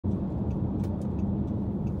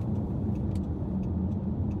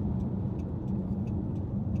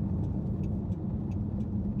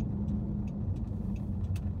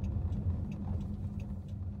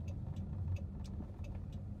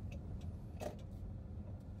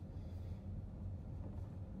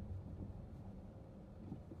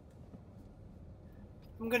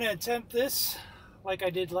I'm going to attempt this like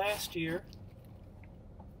I did last year,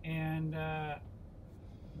 and I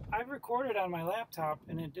recorded on my laptop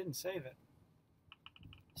and it didn't save it.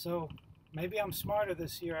 So maybe I'm smarter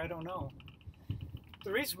this year, I don't know.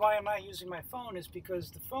 The reason why I'm not using my phone is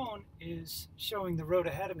because the phone is showing the road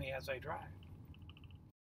ahead of me as I drive.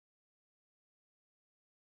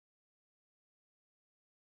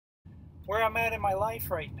 Where I'm at in my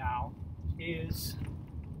life right now is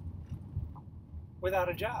without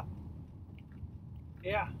a job.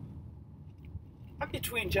 Yeah. I'm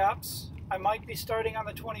between jobs. I might be starting on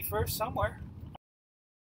the 21st somewhere.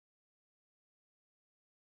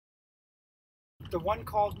 The one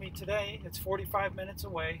called me today. It's 45 minutes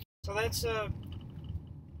away. So that's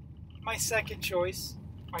my second choice.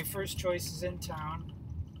 My first choice is in town.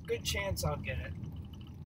 Good chance I'll get it.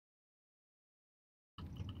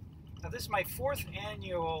 Now this is my 4th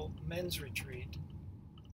annual men's retreat.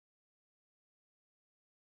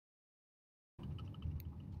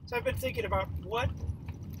 So I've been thinking about what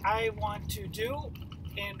I want to do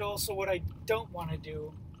and also what I don't want to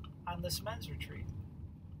do on this men's retreat.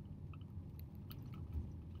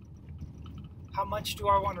 How much do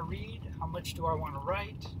I want to read? How much do I want to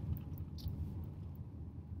write?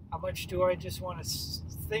 How much do I just want to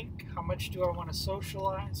think? How much do I want to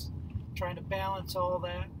socialize? Trying to balance all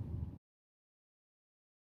that.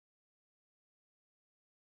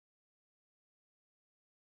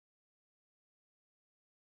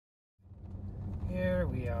 Here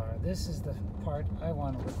we are. This is the part I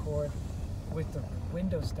want to record with the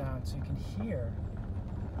windows down so you can hear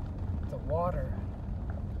the water.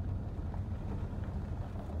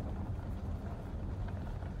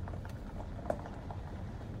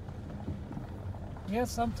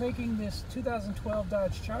 Yes, I'm taking this 2012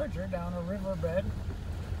 Dodge Charger down a riverbed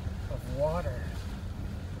of water.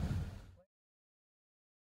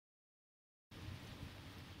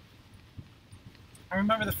 I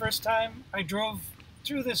remember the first time I drove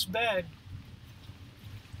through this bed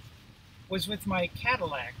was with my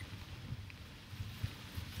Cadillac.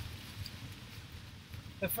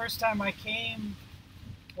 The first time I came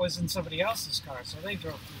was in somebody else's car, so they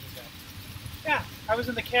drove through the bed. Yeah, I was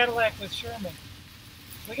in the Cadillac with Sherman.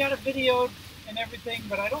 We got it videoed and everything,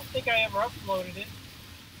 but I don't think I ever uploaded it.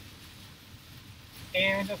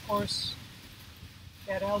 And of course,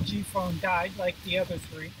 that LG phone died like the other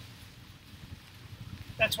 3.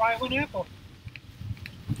 That's why I went Apple.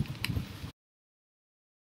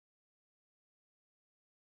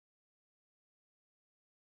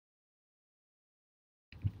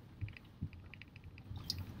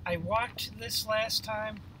 I walked this last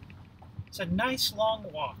time. It's a nice long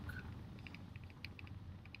walk.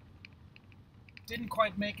 Didn't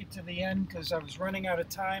quite make it to the end because I was running out of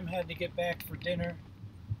time, had to get back for dinner.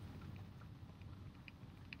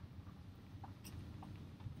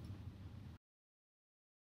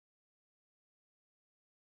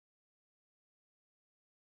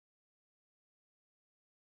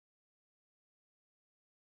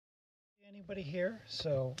 Anybody here?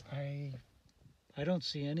 So I don't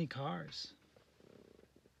see any cars.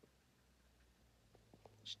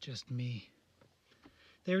 It's just me.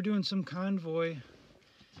 They were doing some convoy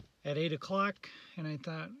at 8 o'clock, and I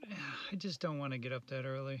thought, I just don't want to get up that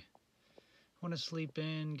early. I want to sleep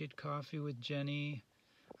in, get coffee with Jenny.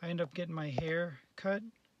 I end up getting my hair cut.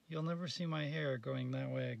 You'll never see my hair going that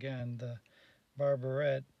way again. The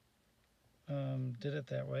barberette did it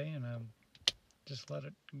that way, and just let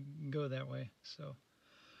it go that way. So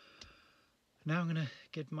now I'm gonna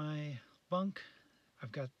get my bunk.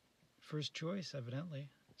 I've got first choice, evidently,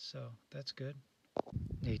 so that's good.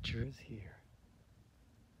 Nature is here.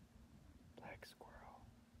 Black squirrel.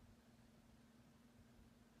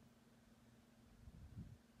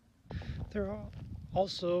 There are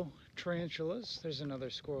also tarantulas. There's another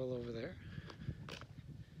squirrel over there.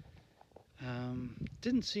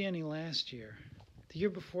 Didn't see any last year. The year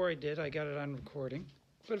before I did, I got it on recording.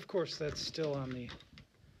 But of course, that's still on the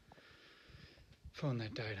phone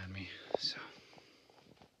that died on me. So,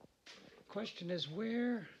 question is,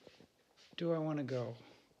 where do I want to go?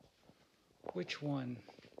 Which one?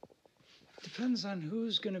 Depends on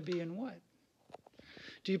who's going to be in what.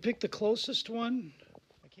 Do you pick the closest one?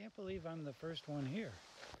 I can't believe I'm the first one here.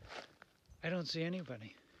 I don't see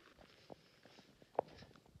anybody.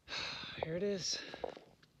 Here it is.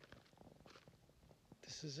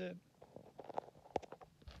 This is it.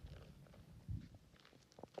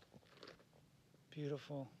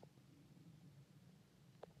 Beautiful.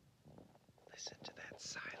 Listen to that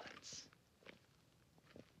silence.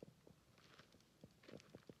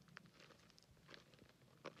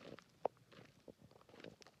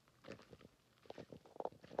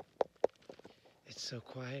 It's It's so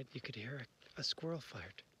quiet you could hear a squirrel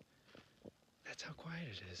fart. That's how quiet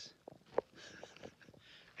it is.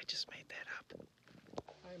 I just made that up.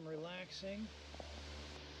 I'm relaxing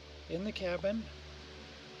in the cabin,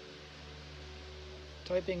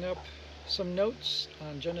 typing up some notes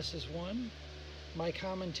on Genesis 1, my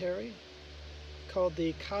commentary called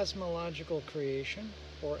the Cosmological Creation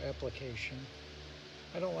or Application.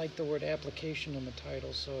 I don't like the word application in the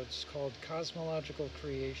title, so it's called Cosmological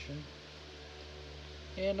Creation.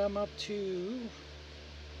 And I'm up to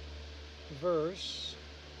verse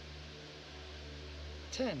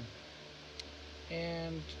 10.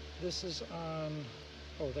 And this is on,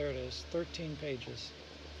 oh, there it is, 13 pages.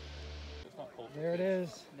 There it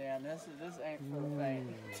is. Yeah, this ain't for the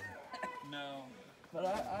faint. No. But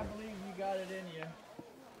I believe you got it in you.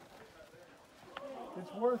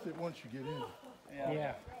 It's worth it once you get in.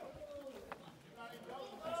 Yeah.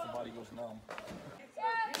 Once the body goes numb.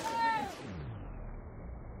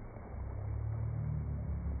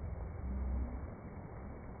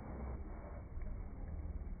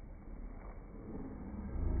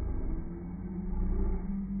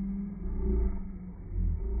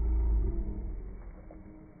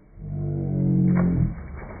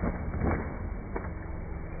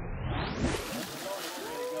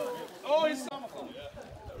 Oh, it's comical.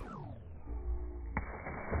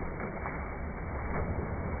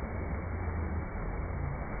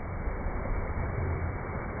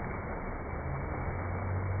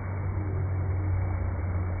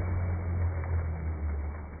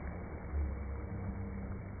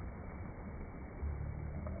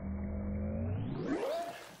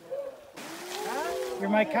 You're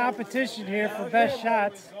my competition here for best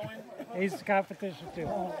shots. He's the competition too.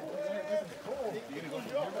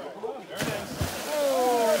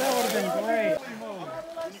 Oh, that would have been great.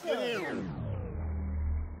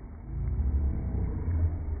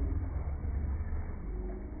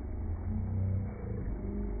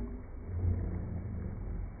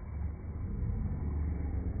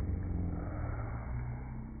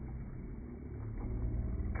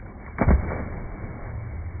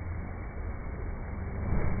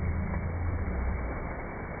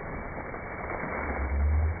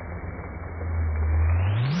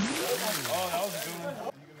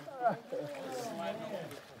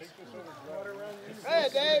 Hey,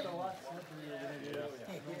 Dave.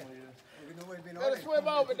 Better swim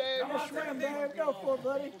over, Dave. Swim, Dave. Go for it,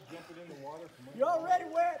 buddy. You already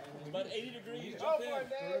wet? About 80 degrees. Go for it,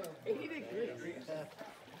 Dave. 80 degrees.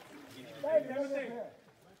 It's better than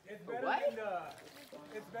it's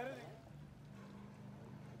better than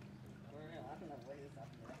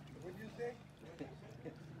What'd you say?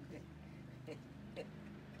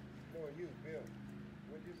 No, you, Bill.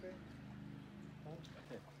 What'd you say?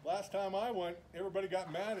 Last time I went, everybody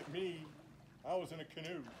got mad at me. I was in a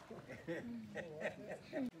canoe.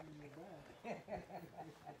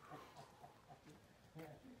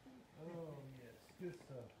 Oh, yes. Good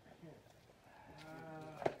stuff.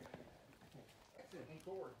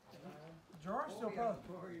 George still goes.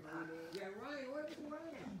 Yeah, Ryan, what's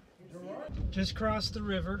Ryan? Just crossed the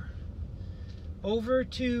river over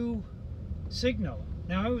to Signal.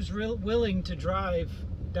 Now I was willing to drive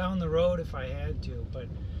down the road if I had to, but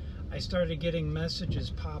I started getting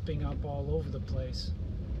messages popping up all over the place.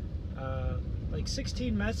 Like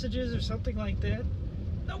 16 messages or something like that.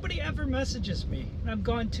 Nobody ever messages me. And I'm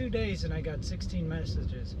gone 2 days and I got 16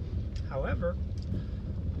 messages. However,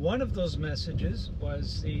 one of those messages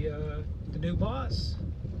was the new boss.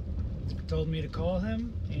 Told me to call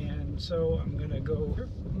him, and so I'm gonna go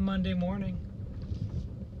Monday morning.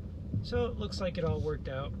 So it looks like it all worked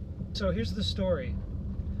out. So here's the story.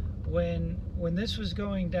 When this was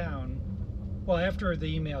going down, well, after the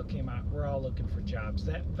email came out, we're all looking for jobs.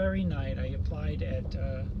 That very night, I applied at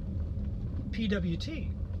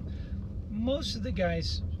PWT. Most of the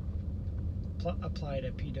guys applied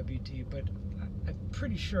at PWT, but I'm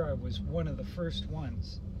pretty sure I was one of the first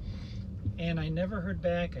ones. And I never heard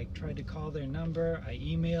back. I tried to call their number. I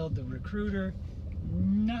emailed the recruiter.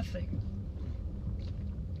 Nothing.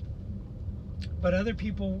 But other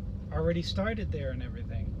people already started there and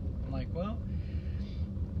everything. I'm like, well,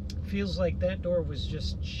 feels like that door was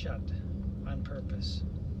just shut on purpose.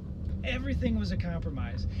 Everything was a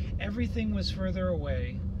compromise. Everything was further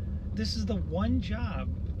away. This is the one job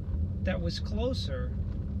that was closer.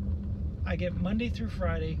 I get Monday through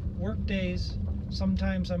Friday, work days.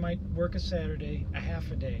 Sometimes I might work a Saturday, a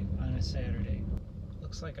half a day on a Saturday.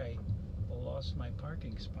 Looks like I lost my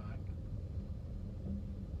parking spot.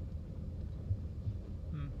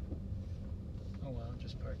 Oh well, I'll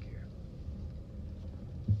just park here.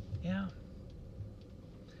 Yeah.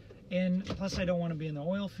 And plus I don't want to be in the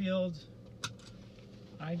oil field.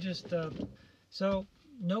 I just, so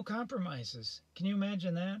no compromises. Can you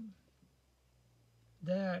imagine that?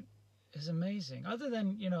 That is amazing. Other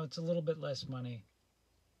than, you know, it's a little bit less money.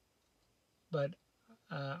 But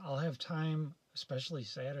I'll have time, especially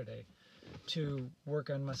Saturday, to work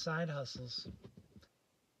on my side hustles.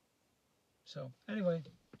 So anyway,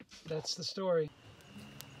 that's the story.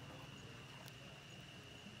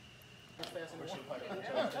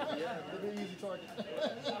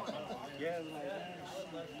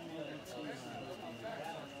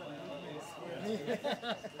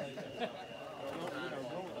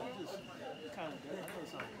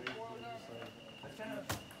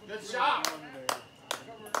 Good shot.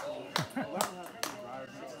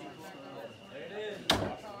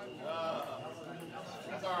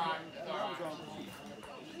 That's all right. That's all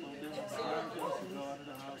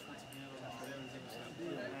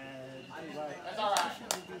right. That's all right.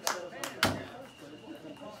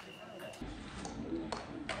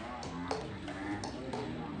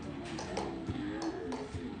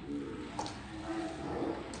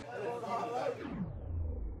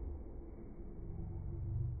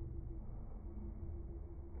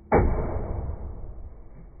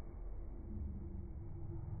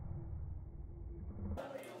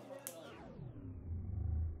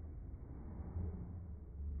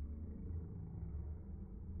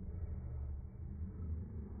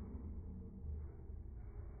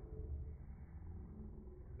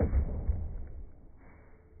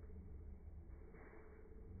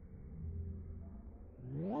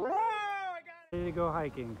 Ready to go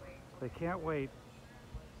hiking. They can't wait.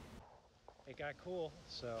 It got cool,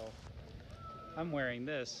 so I'm wearing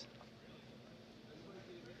this.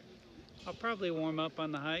 I'll probably warm up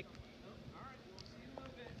on the hike,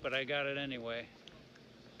 but I got it anyway.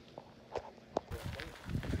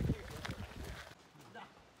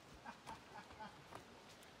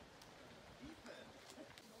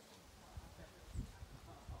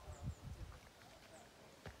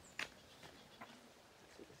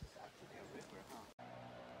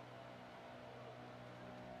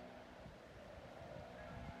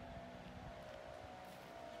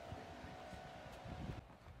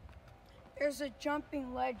 There's a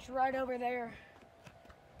jumping ledge right over there.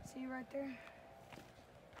 See right there?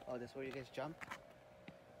 Oh, that's where you guys jump?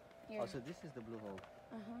 Yeah. Oh, so this is the blue hole.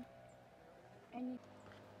 Uh-huh. And you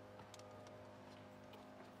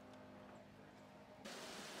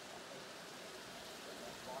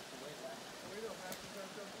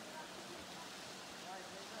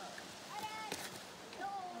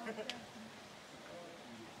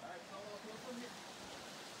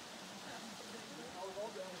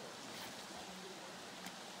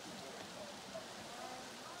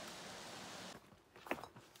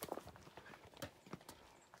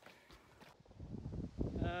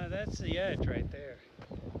That's the edge right there.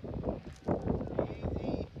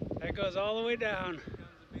 That goes all the way down.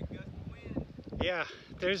 Yeah,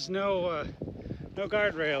 there's no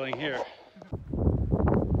guard railing here.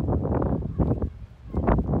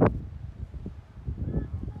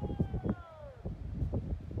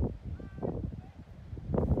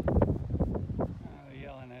 They're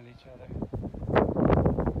yelling at each other.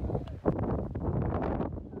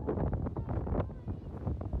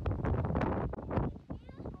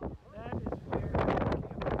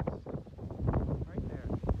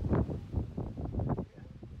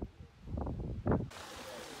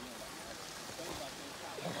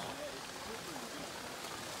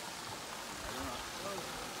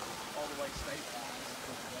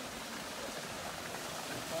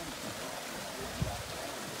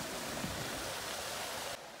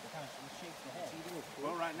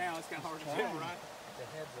 Well, right now it's kind of hard to tell, right?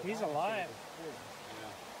 He's alive.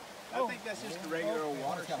 Yeah. I think that's just a regular old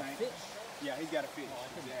water snake. Yeah, he's got a fish.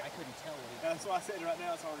 I couldn't tell. That's why I said right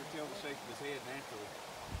now it's hard to tell the shape of his head naturally.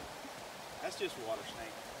 That's just a water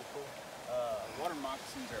snake. Water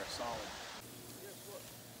moccasins are solid.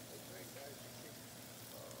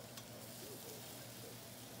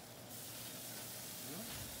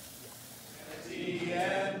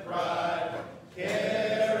 And pride,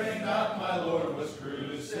 caring not my Lord was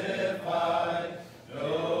crucified,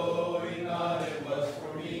 knowing not it was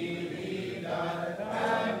for me he died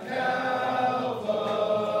at Calvary.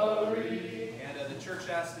 And the church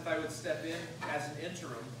asked if I would step in as an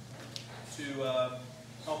interim to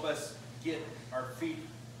help us get our feet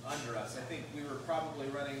under us. I think we were probably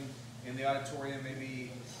running in the auditorium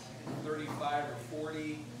maybe 35 or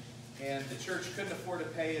 40, and the church couldn't afford to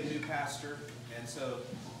pay a new pastor. And so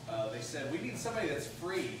they said, we need somebody that's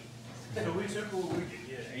free. So we took what we could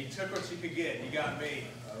get. And you took what you could get. You got me.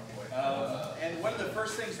 And one of the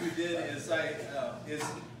first things we did is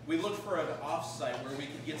we looked for an off-site where we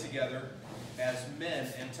could get together as men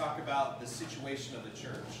and talk about the situation of the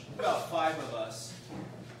church. About 5 of us.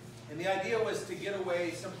 And the idea was to get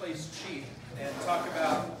away someplace cheap and talk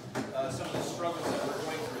about some of the struggles that we're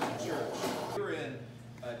going through as a church. We were in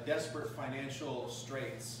desperate financial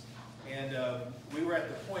straits. And we were at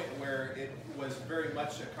the point where it was very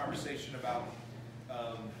much a conversation about,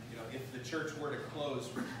 if the church were to close,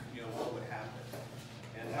 what would happen?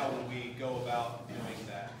 And how would we go about doing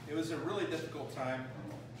that? It was a really difficult time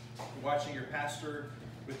watching your pastor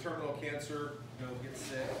with terminal cancer, get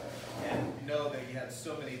sick, and know that you had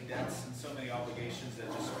so many debts and so many obligations that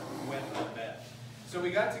just went unmet. So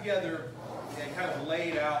we got together and kind of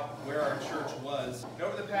laid out where our church was. And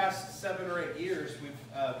over the past 7 or 8 years,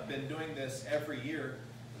 we've been doing this every year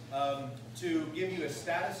to give you a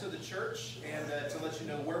status of the church and to let you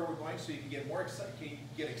know where we're going, so you can get more excited,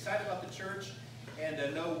 excited about the church, and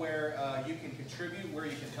know where you can contribute, where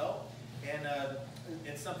you can help, and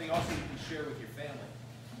it's something also you can share with your family.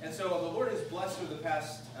 And so the Lord has blessed over the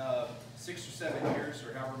past 6 or 7 years,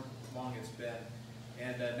 or however long it's been.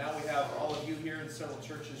 And now we have all of you here in several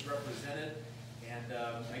churches represented. And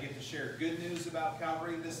I get to share good news about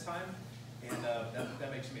Calvary this time. And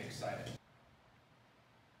that makes me excited.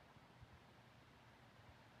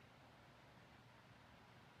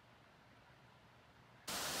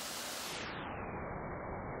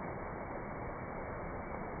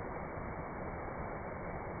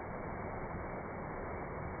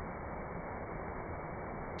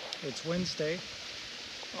 It's Wednesday,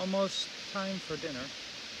 almost time for dinner,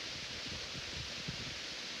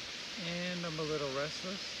 and I'm a little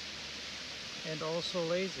restless and also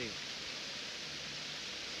lazy.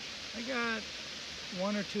 I got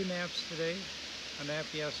 1 or 2 naps today, a nap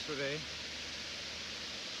yesterday.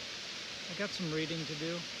 I got some reading to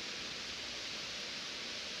do.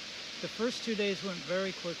 The first 2 days went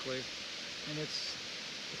very quickly, and it's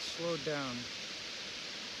slowed down.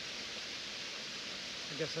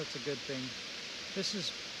 I guess that's a good thing. This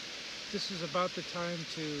is about the time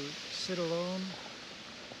to sit alone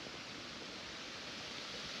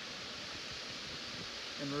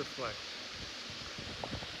and reflect.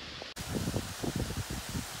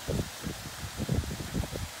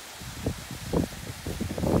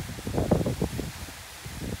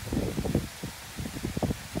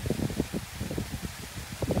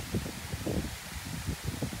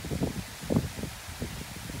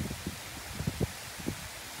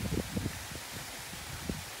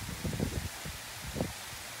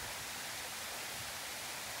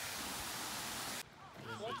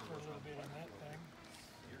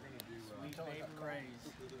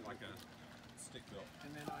 Like a stick built.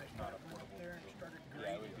 And then I started up there and started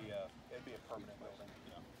Yeah, grading. it'd be a permanent building.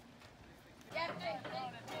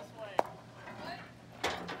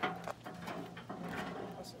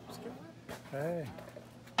 Hey.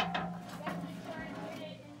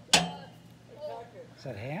 Is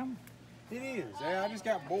that ham? It is. Yeah, I just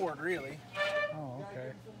got bored, really. Oh,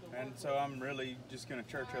 okay. And so I'm really just going to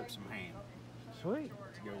church up some ham Sweet.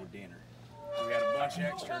 to go with dinner. We had a bunch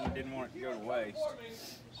extra and didn't want it to go to waste.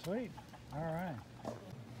 Sweet. All right.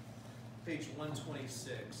 Page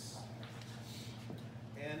 126.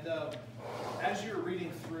 And as you're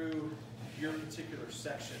reading through your particular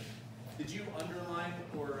section, did you underline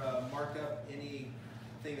or mark up anything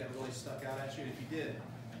that really stuck out at you? And if you did,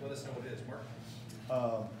 let us know what it is. Mark?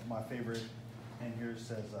 My favorite in here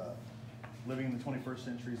says, living in the 21st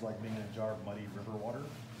century is like being in a jar of muddy river water.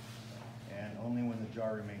 And only when the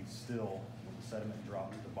jar remains still will the sediment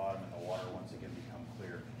drop to the bottom and the water once again become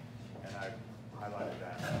clear. And I highlighted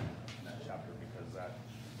that in that chapter because that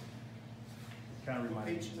kind of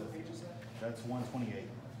reminded me. What page is that? That's 128,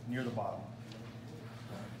 near the bottom.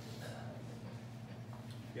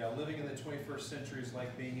 Yeah, living in the 21st century is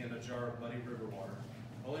like being in a jar of muddy river water.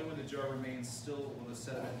 Only when the jar remains still will the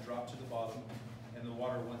sediment drop to the bottom and the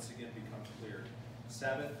water once again become clear.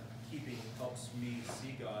 Sabbath keeping helps me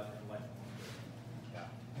see God and life more clearly. Yeah.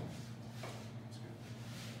 That's good.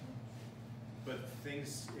 But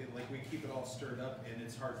things, like we keep it all stirred up and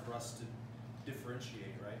it's hard for us to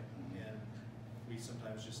differentiate, right? And we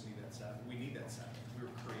sometimes just need that Sabbath. We need that Sabbath. We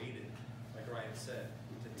were created, like Ryan said,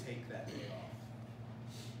 to take that day off.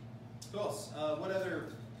 Who else? What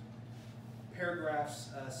other paragraphs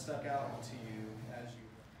stuck out to you as you...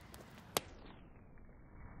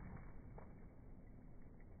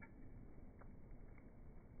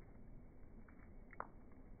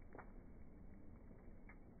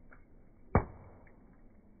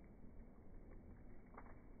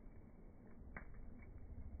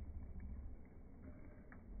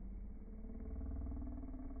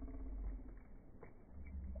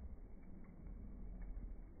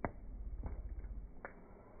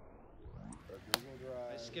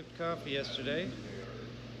 skipped coffee yesterday,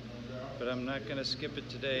 but I'm not going to skip it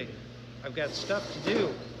today. I've got stuff to do,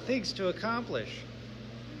 things to accomplish.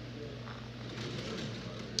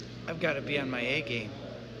 I've got to be on my A game.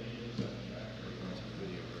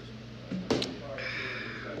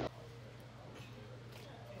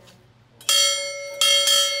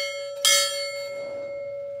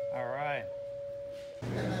 All right.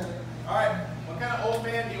 All right, what kind of old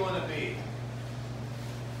man do you want to be?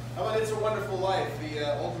 How about It's a Wonderful Life?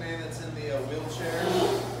 The old man that's in the wheelchair.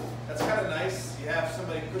 That's kind of nice. You have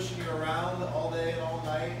somebody pushing you around all day and all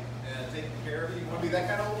night and taking care of you. You want to be that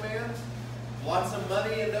kind of old man? Lots of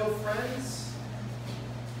money and no friends?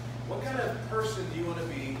 What kind of person do you want to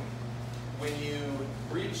be when you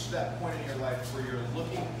reach that point in your life where you're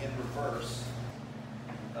looking in reverse?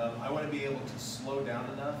 I want to be able to slow down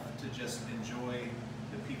enough to just enjoy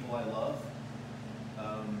the people I love.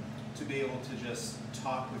 To be able to just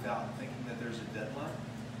talk without thinking that there's a deadline.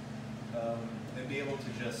 And be able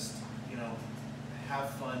to just, have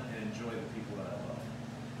fun and enjoy the people that I love.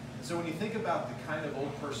 And so when you think about the kind of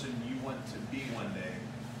old person you want to be one day,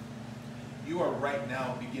 you are right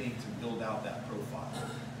now beginning to build out that profile.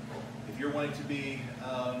 If you're wanting to be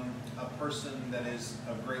a person that is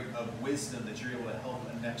of wisdom, that you're able to help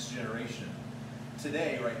a next generation,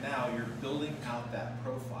 today, right now, you're building out that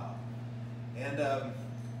profile. And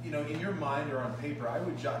in your mind or on paper, I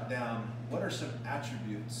would jot down what are some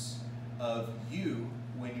attributes of you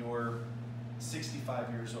when you're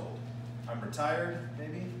 65 years old. I'm retired,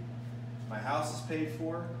 maybe. My house is paid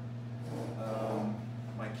for.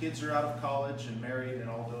 My kids are out of college and married and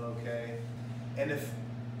all doing okay. And if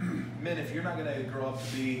you're not going to grow up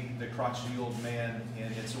to be the crotchety old man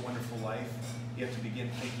in It's a Wonderful Life, you have to begin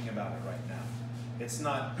thinking about it right now. It's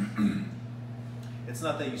not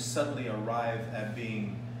that you suddenly arrive at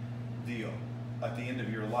being at the end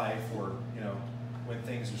of your life, or when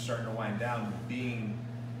things are starting to wind down, being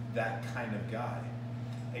that kind of guy.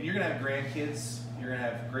 And you're going to have grandkids, you're going to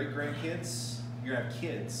have great-grandkids, you're going to have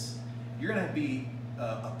kids. You're going to be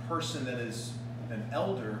a person that is an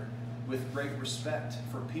elder with great respect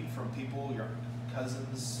from people, your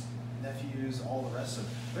cousins, nephews, all the rest of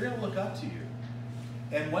them. They're going to look up to you.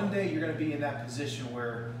 And one day you're going to be in that position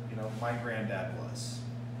where, my granddad was,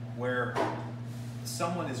 where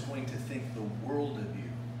someone is going to think the world of you.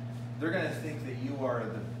 They're going to think that you are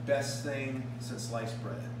the best thing since sliced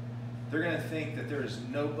bread. They're going to think that there is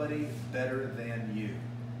nobody better than you.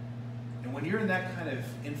 And when you're in that kind of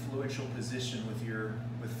influential position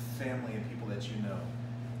with family and people that you know,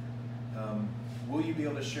 will you be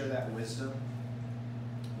able to share that wisdom?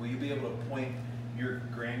 Will you be able to point your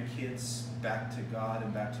grandkids back to God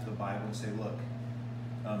and back to the Bible and say, look,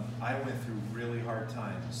 I went through really hard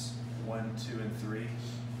times, 1, 2, and 3,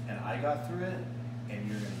 and I got through it, and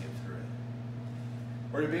you're going to get through it.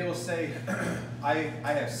 Or to be able to say, I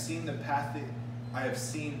have seen the path I have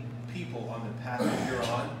seen people on the path that you're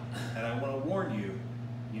on, and I want to warn you,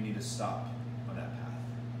 you need to stop on that path.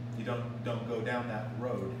 You don't go down that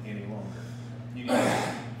road any longer. You need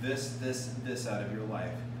to get this out of your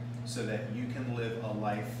life so that you can live a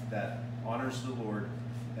life that honors the Lord,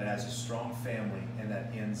 that has a strong family, and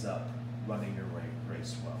that ends up running your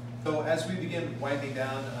race well. So as we begin winding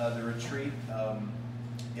down the retreat,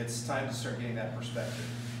 it's time to start getting that perspective.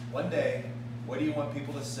 One day, what do you want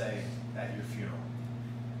people to say at your funeral?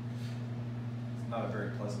 It's not a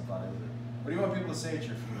very pleasant thought, is it? What do you want people to say at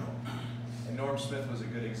your funeral? And Norm Smith was a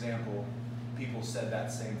good example. People said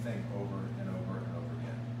that same thing over and over and over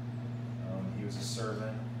again. He was a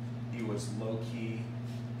servant. He was low-key.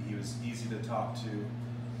 He was easy to talk to.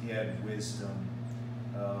 He had wisdom.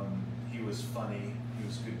 He was funny. He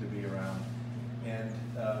was good to be around. And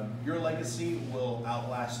your legacy will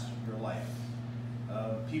outlast your life.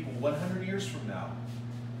 People 100 years from now,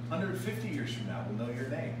 150 years from now will know your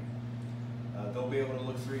name. They'll be able to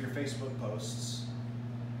look through your Facebook posts,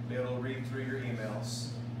 be able to read through your emails.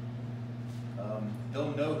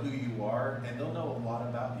 They'll know who you are, and they'll know a lot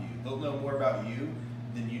about you. They'll know more about you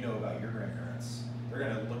than you know about your grandparents. They're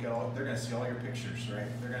going to look at they're going to see all your pictures, right?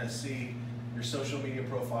 They're going to see your social media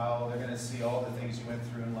profile. They're going to see all the things you went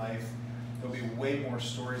through in life. There'll be way more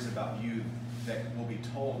stories about you that will be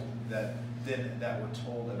told that were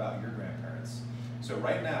told about your grandparents. So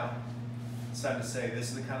right now, it's time to say, this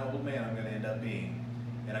is the kind of old man I'm going to end up being,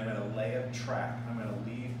 and I'm going to lay a track. I'm going to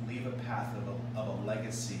leave a path of a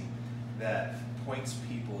legacy that points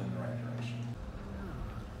people in the right direction.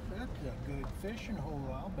 That's a good fishing hole,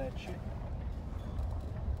 I'll bet you.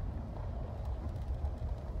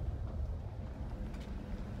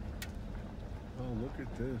 Oh, look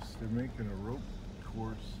at this. They're making a rope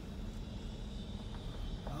course.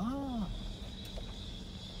 Ah.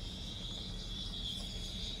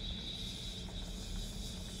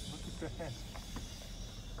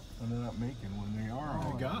 And they're not making when they are.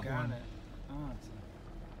 Oh, I got one. it. Oh, it's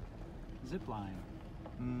a zip line.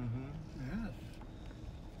 Mm-hmm. Yes.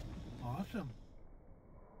 Awesome.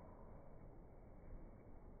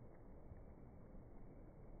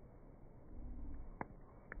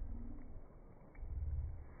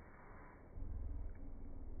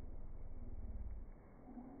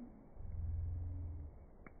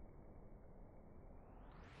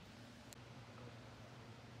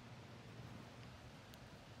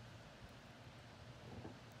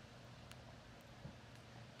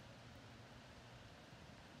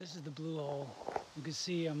 This is the blue hole. You can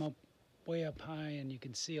see I'm up way up high and you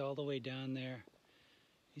can see all the way down there.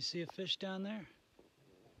 You see a fish down there?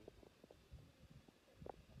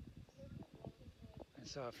 I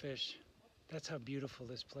saw a fish. That's how beautiful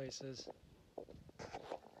this place is.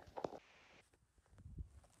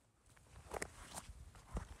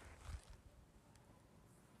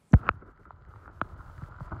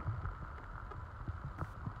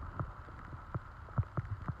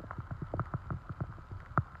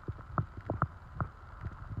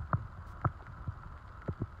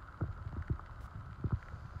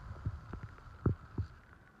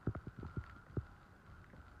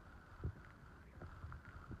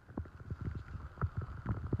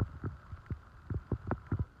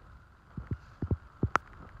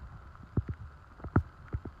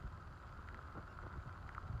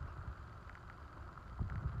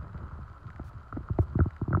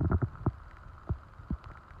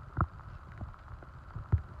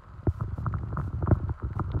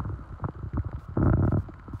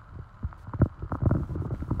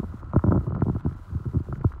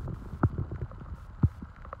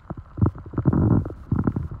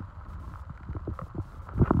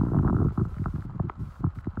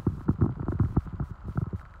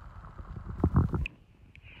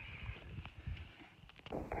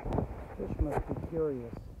 Fish must be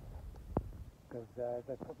curious, because as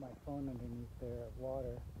I put my phone underneath their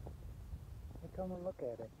water, they come and look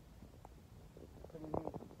at it. Pretty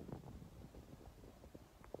neat.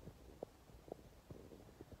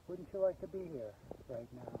 Wouldn't you like to be here right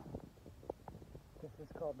now? This is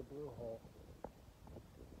called the Blue Hole.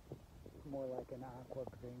 More like an aqua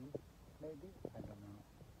green, maybe? I don't know.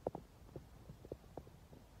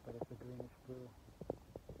 But it's a greenish blue.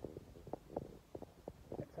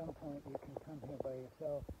 At some point you can come here by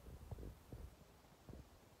yourself. Just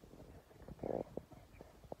experience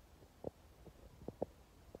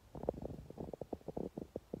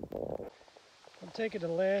nature. I'm taking the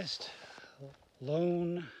last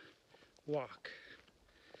lone walk.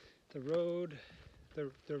 The road,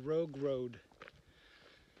 the Rogue Road.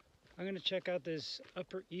 I'm going to check out this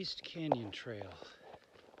Upper East Canyon Trail.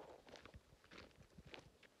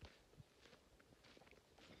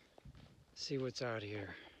 See what's out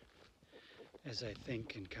here as I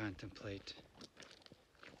think and contemplate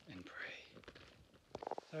and pray.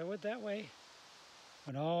 So I went that way,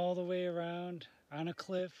 went all the way around on a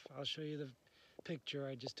cliff. I'll show you the picture.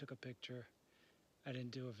 I just took a picture. I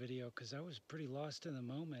didn't do a video because I was pretty lost in the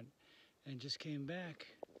moment and just came back.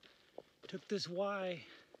 Took this Y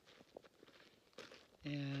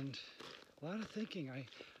and a lot of thinking.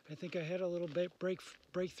 I think I had a little bit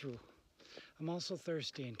breakthrough. I'm also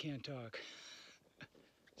thirsty and can't talk.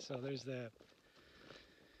 So there's that.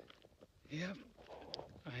 Yep,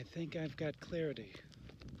 I think I've got clarity.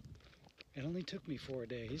 It only took me 4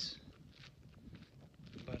 days,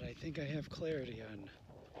 but I think I have clarity on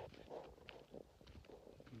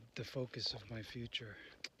the focus of my future.